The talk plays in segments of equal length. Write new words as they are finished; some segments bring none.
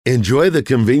Enjoy the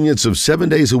convenience of 7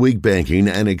 days a week banking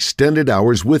and extended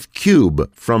hours with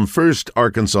Cube from First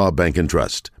Arkansas Bank and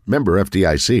Trust. Member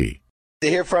FDIC. To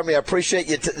hear from you. I appreciate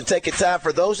you taking time.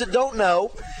 For those that don't know,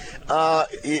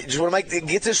 you just want to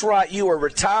get this right. You are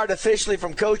retired officially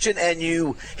from coaching, and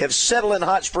you have settled in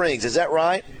Hot Springs. Is that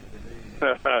right?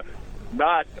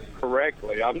 Not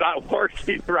correctly. I'm not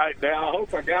working right now. I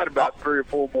hope I got about 3 or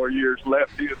 4 more years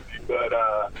left in me.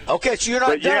 But okay, so you're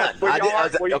not done.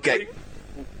 Yes, Okay.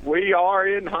 We are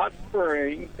in Hot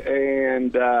Springs,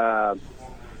 and I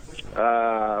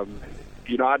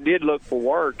did look for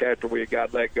work after we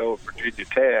got let go of Virginia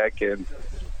Tech, and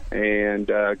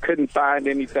couldn't find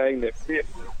anything that fit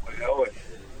real well.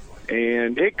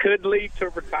 And it could lead to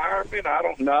retirement. I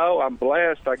don't know. I'm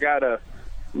blessed. I got a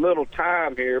little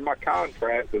time here. My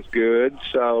contract was good,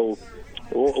 so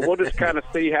we'll just kind of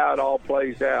see how it all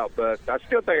plays out. But I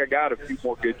still think I got a few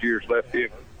more good years left in me.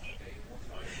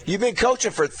 You've been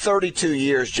coaching for 32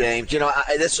 years, James.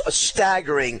 It's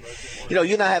staggering. You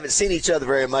and I haven't seen each other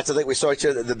very much. I think we saw each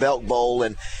other at the Belk Bowl,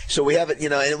 and so we haven't.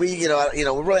 And we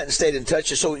really haven't stayed in touch.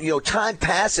 So time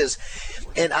passes,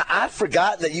 and I'd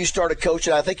forgotten that you started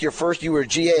coaching. I think you were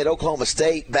GA at Oklahoma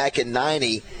State back in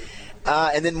 '90.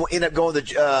 And then ended up going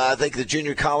the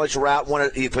junior college route.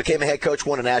 You became a head coach,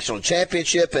 won a national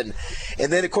championship, and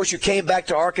then of course you came back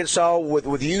to Arkansas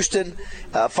with Houston,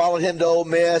 followed him to Ole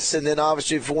Miss, and then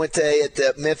obviously Fuente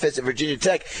at Memphis and Virginia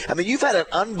Tech. I mean, you've had an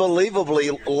unbelievably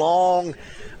long,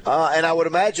 and I would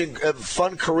imagine a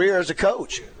fun career as a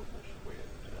coach.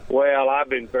 Well, I've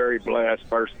been very blessed.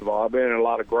 First of all, I've been in a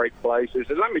lot of great places,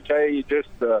 and let me tell you, just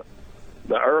the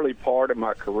early part of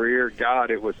my career,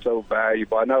 God, it was so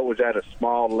valuable. I know it was at a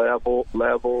small level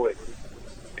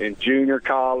in junior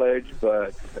college,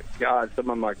 but God, some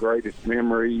of my greatest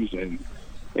memories and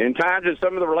times that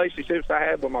some of the relationships I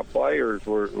had with my players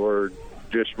were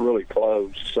just really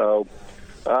close. So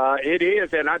it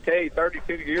is, and I tell you,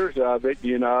 32 years of it,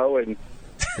 and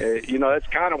that's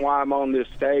kind of why I'm on this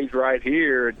stage right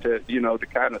here to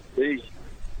kind of see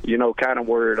kind of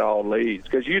where it all leads.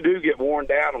 Because you do get worn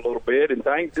down a little bit, and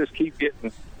things just keep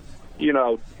getting,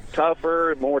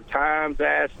 tougher, more times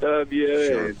asked of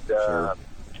you. Sure.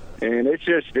 And it's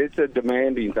a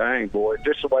demanding thing, boy.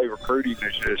 Just the way recruiting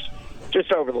is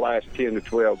just over the last 10 to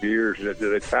 12 years,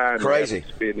 the time crazy.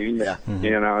 Spending, yeah.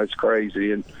 Mm-hmm. It's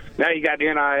crazy. And now you got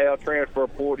the NIL transfer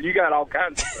portal. You got all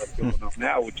kinds of stuff going on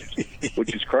now,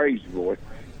 which is crazy, boy.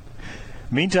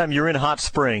 Meantime, you're in Hot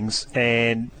Springs,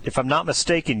 and if I'm not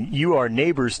mistaken, you are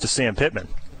neighbors to Sam Pittman.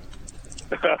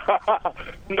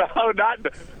 No, not.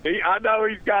 I know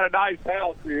he's got a nice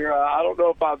house here. I don't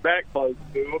know if I'm that close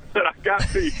to him, but you got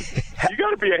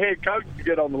to be a head coach to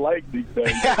get on the lake these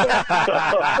days.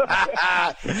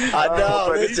 I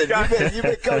know. Listen, you've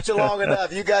been coaching long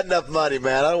enough. You got enough money,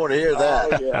 man. I don't want to hear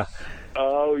that.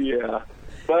 Oh yeah.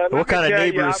 But what kind of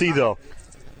neighbor is he, though?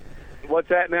 What's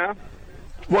that now?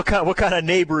 What kind of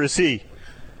neighbor is he?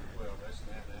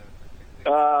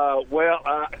 I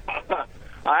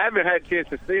haven't had a chance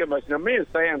to see him much. Now, me and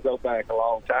Sam go back a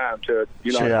long time to,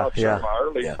 my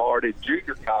early part at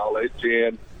junior college,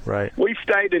 and we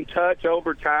stayed in touch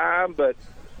over time, but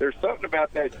there's something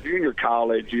about that junior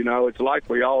college, it's like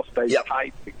we all stay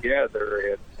tight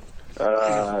together,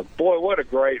 and boy, what a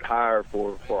great hire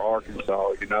for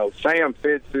Arkansas. Sam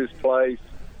fits his place,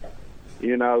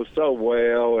 so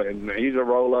well, and he's a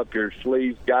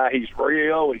roll-up-your-sleeves guy. He's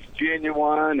real, he's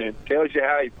genuine, and tells you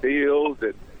how he feels,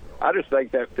 and I just think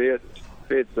that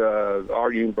fits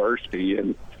our university,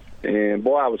 and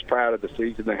boy, I was proud of the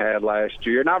season they had last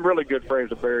year. And I'm really good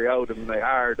friends with Barry Odom, and they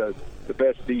hired the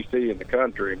best DC in the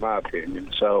country, in my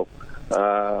opinion. So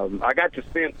I got to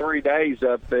spend 3 days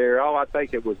up there. I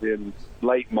think it was in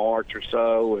late March or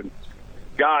so, and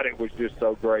God, it was just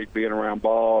so great being around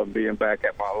ball and being back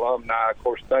at my alumni. Of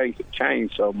course, things have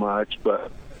changed so much,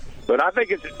 but I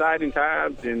think it's exciting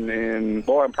times, and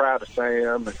boy, I'm proud of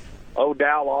Sam. And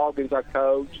Odell Loggins I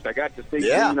coached. I got to see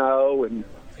Gino and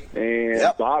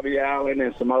Bobby Allen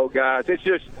and some old guys. It's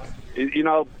just,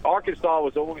 Arkansas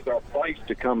was always our place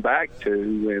to come back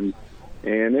to,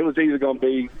 and it was either going to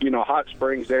be, Hot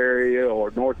Springs area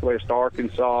or Northwest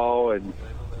Arkansas,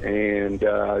 and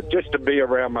just to be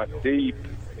around my deep,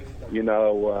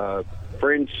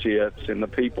 friendships and the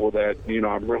people that,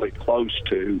 I'm really close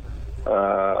to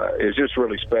is just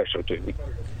really special to me.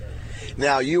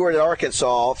 Now, you were at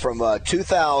Arkansas from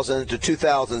 2000 to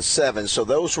 2007, so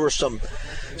those were some.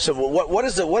 What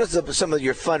is some of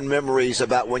your fun memories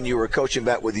about when you were coaching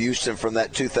back with Houston from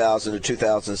that 2000 to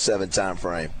 2007 time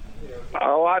frame?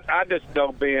 Oh, I just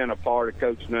know being a part of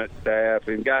Coach Nutt's staff,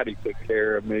 and God, he took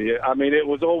care of me. I mean, it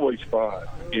was always fun,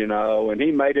 and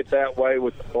he made it that way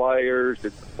with the players.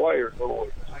 And the players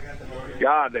always,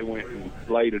 God, they went and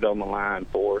laid it on the line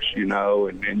for us,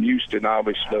 and Houston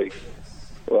obviously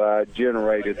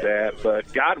generated that.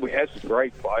 But, God, we had some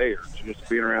great players, just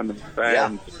being around the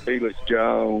fans, Felix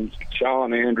Jones,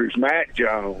 Sean Andrews, Matt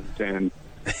Jones, and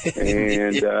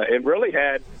it really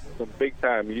had some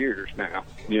big-time years now,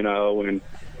 and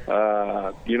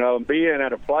being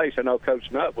at a place, I know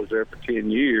Coach Nutt was there for 10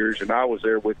 years, and I was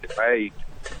there with him 8.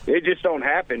 It just don't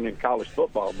happen in college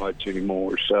football much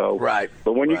anymore. So, right.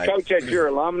 But when you coach at your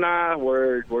alumni,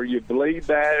 where you believe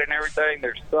that and everything,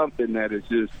 there's something that is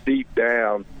just deep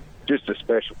down, just a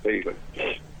special feeling.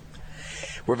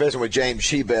 We're visiting with James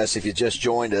Shibest. If you just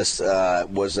joined us,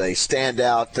 was a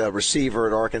standout receiver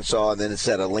at Arkansas, and then it's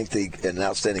had a lengthy and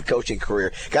outstanding coaching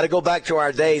career. Got to go back to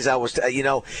our days. I was, I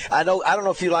don't know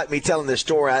if you like me telling this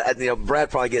story. Brad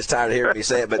probably gets tired of hearing me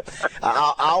say it, but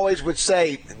I always would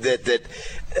say that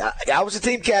I was a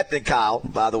team captain, Kyle,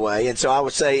 by the way, and so I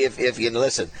would say if you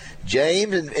listen,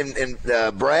 James and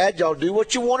Brad, y'all do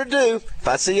what you want to do. If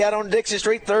I see you out on Dixie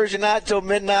Street Thursday night till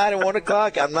midnight or 1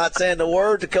 o'clock, I'm not saying the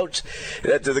word to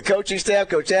the coaching staff,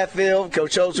 Coach Hatfield,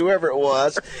 Coach Holtz, whoever it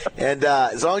was. And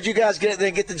as long as you guys get there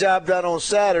and get the job done on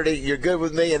Saturday, you're good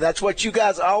with me. And that's what you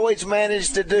guys always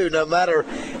managed to do, no matter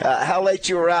how late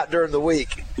you were out during the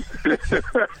week.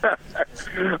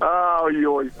 Oh, you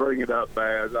always bring it up,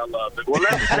 Baz. I love it. Well,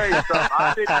 let me tell you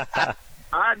something.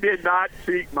 I did not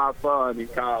seek my fun in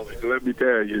college, let me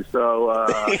tell you. So,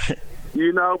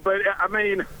 but, I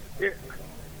mean,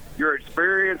 your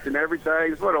experience and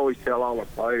everything is what I always tell all the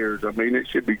players. I mean, it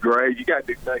should be great. You got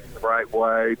to do things the right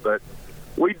way. But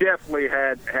we definitely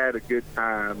had a good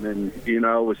time. And,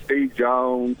 with Steve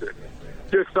Jones and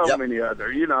just so many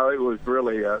other. It was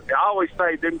really I always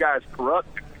say them guys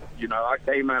corrupted. I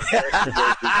came out of Texas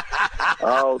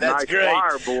with nice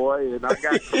choir boy, and I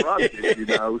got corrupted,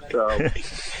 so.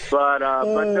 But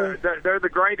they're the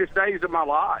greatest days of my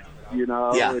life, and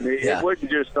it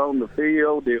wasn't just on the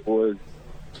field. It was,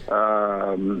 it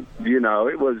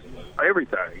was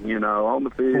everything, on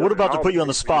the field. Well, what about to put you on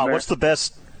the spot? What's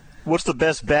the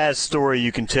best Baz story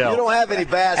you can tell? You don't have any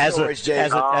Baz stories, Jay.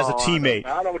 As a teammate.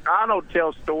 I don't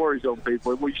tell stories on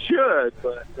people. We should,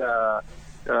 but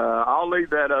I'll leave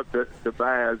that up to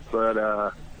Baz. But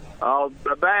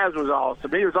Baz was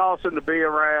awesome. He was awesome to be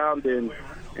around,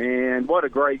 and what a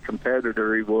great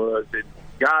competitor he was. And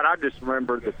God, I just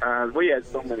remember the times we had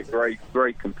so many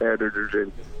great competitors.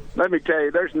 And let me tell you,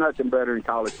 there's nothing better in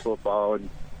college football. And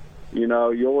you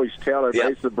always tell it,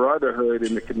 it's the brotherhood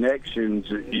and the connections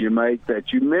you make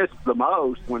that you miss the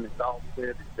most when it's all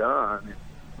said and done.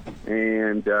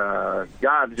 And God,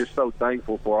 I'm just so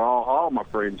thankful for all my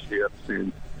friendships.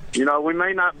 And, we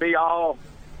may not be all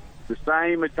the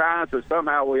same at times, but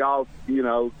somehow we all,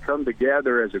 come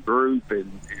together as a group and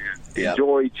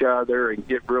enjoy each other and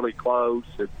get really close.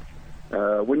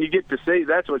 And when you get to see,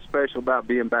 that's what's special about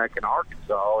being back in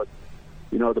Arkansas. And,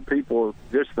 the people,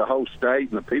 just the whole state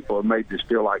and the people have made this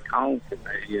feel like home to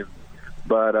me.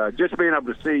 But just being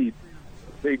able to see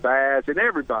Baz and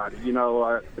everybody,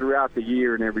 throughout the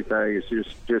year and everything is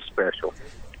just special.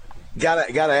 Got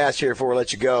to ask here before we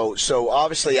let you go. So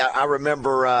obviously, I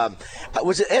remember.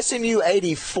 Was it SMU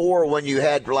 '84 when you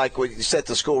had when you set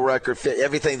the school record?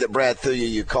 Everything that Brad threw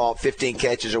you caught 15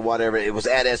 catches or whatever. It was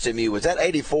at SMU. Was that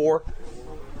 '84?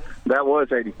 That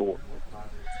was '84.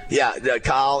 Yeah,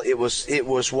 Kyle, it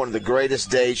was one of the greatest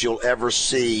days you'll ever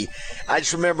see. I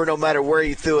just remember no matter where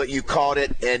you threw it, you caught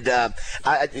it. And,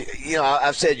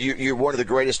 I've said you're one of the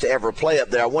greatest to ever play up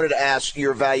there. I wanted to ask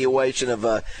your evaluation of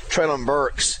Treylon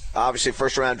Burks, obviously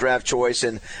first-round draft choice,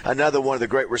 and another one of the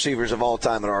great receivers of all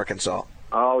time in Arkansas.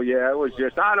 Oh, yeah, it was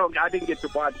just I didn't get to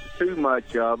watch too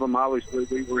much of them. Obviously,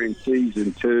 we were in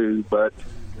season 2, but –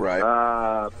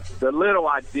 right. The little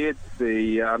I did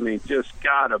see, just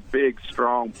got a big,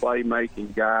 strong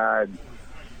playmaking guy,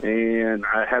 and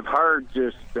I have heard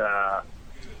just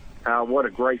what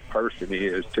a great person he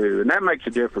is too, and that makes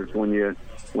a difference when you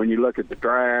look at the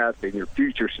draft and your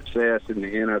future success in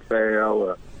the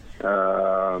NFL.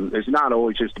 It's not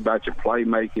always just about your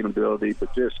playmaking ability,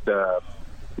 but just the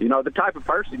type of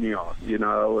person you are.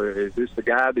 Is this the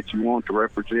guy that you want to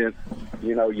represent,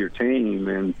 your team?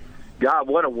 And God,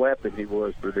 what a weapon he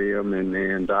was for them,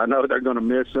 and I know they're going to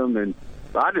miss him. And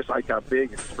I just like how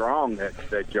big and strong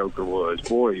that Joker was.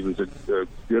 Boy, he was a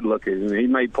good-looking. He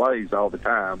made plays all the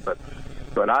time, but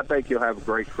I think he'll have a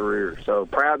great career. So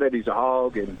proud that he's a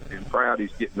Hog, and proud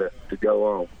he's getting to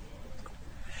go on.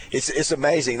 It's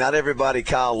amazing. Not everybody,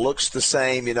 Kyle, looks the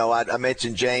same. You know, I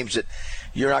mentioned, James, that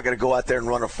you're not going to go out there and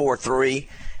run a 4.3.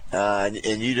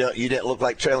 And you didn't look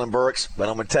like Traylon Burks, but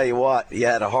I'm going to tell you what, you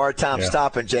had a hard time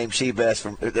stopping James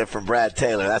Shibest from Brad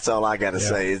Taylor. That's all I got to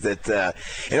say is that,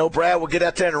 Brad will get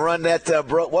out there and run that,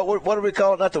 what do we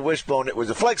call it? Not the wishbone. It was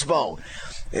a flex bone.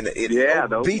 And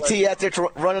BT out there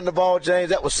running the ball, James,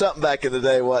 that was something back in the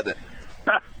day, wasn't it?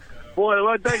 Boy,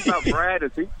 one thing about Brad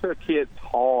is he took hits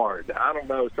hard. I don't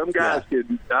know. Some guys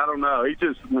I don't know. He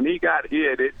just, when he got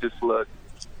hit, it just looked,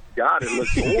 God, it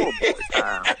looked horrible at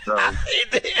times. So,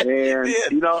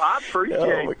 I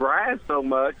appreciate Brad so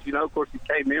much. You know, of course, he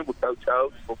came in with Coach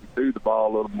Oates, so we threw the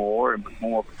ball a little more and was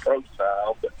more of a pro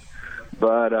style.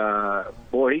 But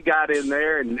boy, he got in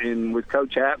there and with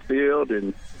Coach Hatfield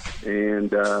and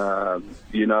did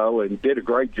a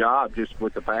great job just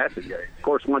with the passing game. Of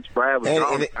course, once Brad was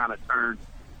gone, it kind of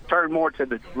turned more to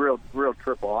the real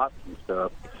triple option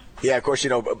stuff. Yeah, of course,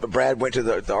 Brad went to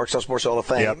the Arkansas Sports Hall of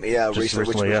Fame, recently,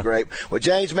 which was great. Well,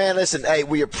 James, man, listen, hey,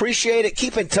 we appreciate it.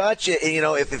 Keep in touch.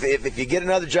 If you get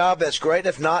another job, that's great.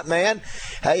 If not, man,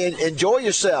 hey, enjoy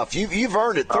yourself. You've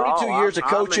earned it. 32 years of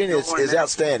coaching is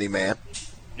outstanding, man.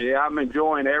 Yeah, I'm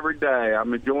enjoying every day.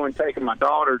 I'm enjoying taking my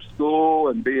daughter to school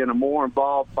and being a more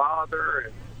involved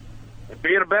father and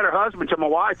being a better husband to my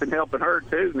wife and helping her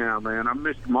too now, man. I'm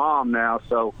Mr. Mom now,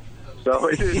 so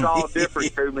it is all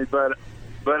different to me,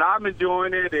 but I'm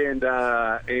enjoying it, and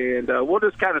we'll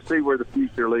just kind of see where the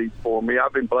future leads for me.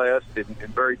 I've been blessed and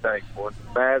very thankful. And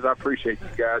Baz, I appreciate you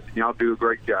guys, and y'all do a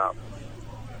great job.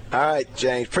 All right,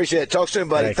 James. Appreciate it. Talk soon,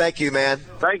 buddy. Thank you, man.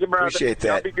 Thank you, brother. Appreciate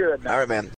that. Y'all be good now. All right, man.